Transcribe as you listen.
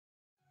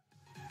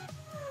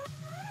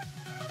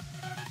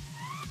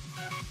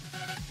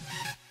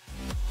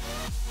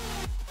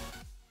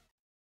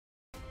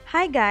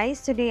Hi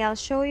guys, today I'll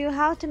show you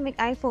how to make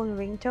iPhone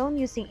ringtone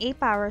using a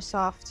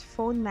PowerSoft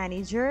phone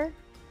manager.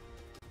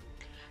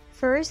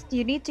 First,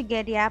 you need to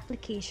get the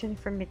application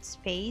from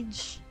its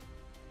page.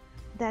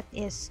 That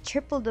is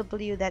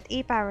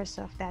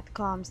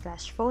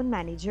www.apowersoft.com/phone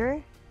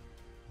manager.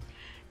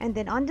 And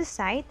then on the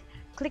site,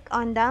 click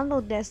on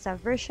download desktop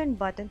version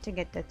button to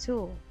get the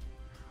tool.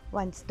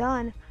 Once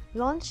done,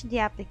 launch the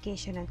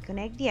application and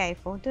connect the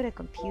iPhone to the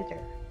computer.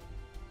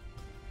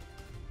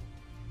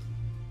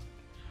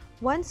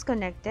 Once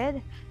connected,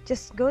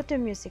 just go to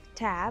Music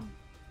tab.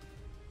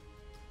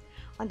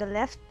 On the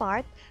left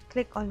part,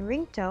 click on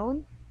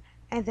Ringtone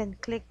and then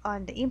click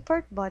on the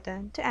Import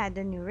button to add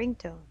a new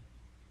ringtone.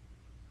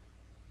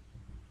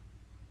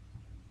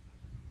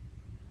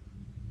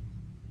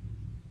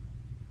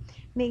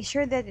 Make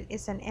sure that it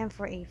is an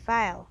M4A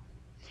file.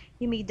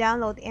 You may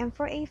download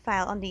M4A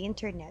file on the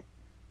internet.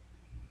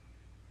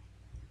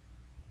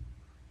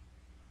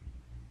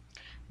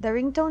 The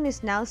ringtone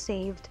is now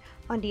saved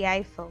on the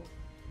iPhone.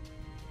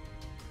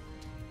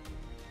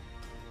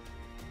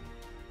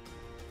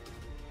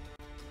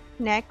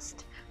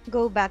 Next,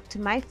 go back to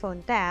My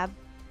Phone tab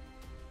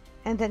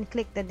and then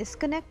click the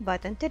disconnect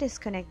button to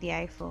disconnect the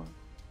iPhone.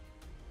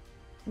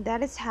 And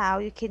that is how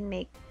you can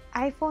make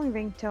iPhone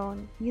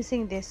ringtone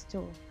using this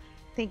tool.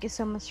 Thank you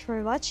so much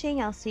for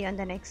watching. I'll see you on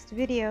the next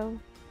video.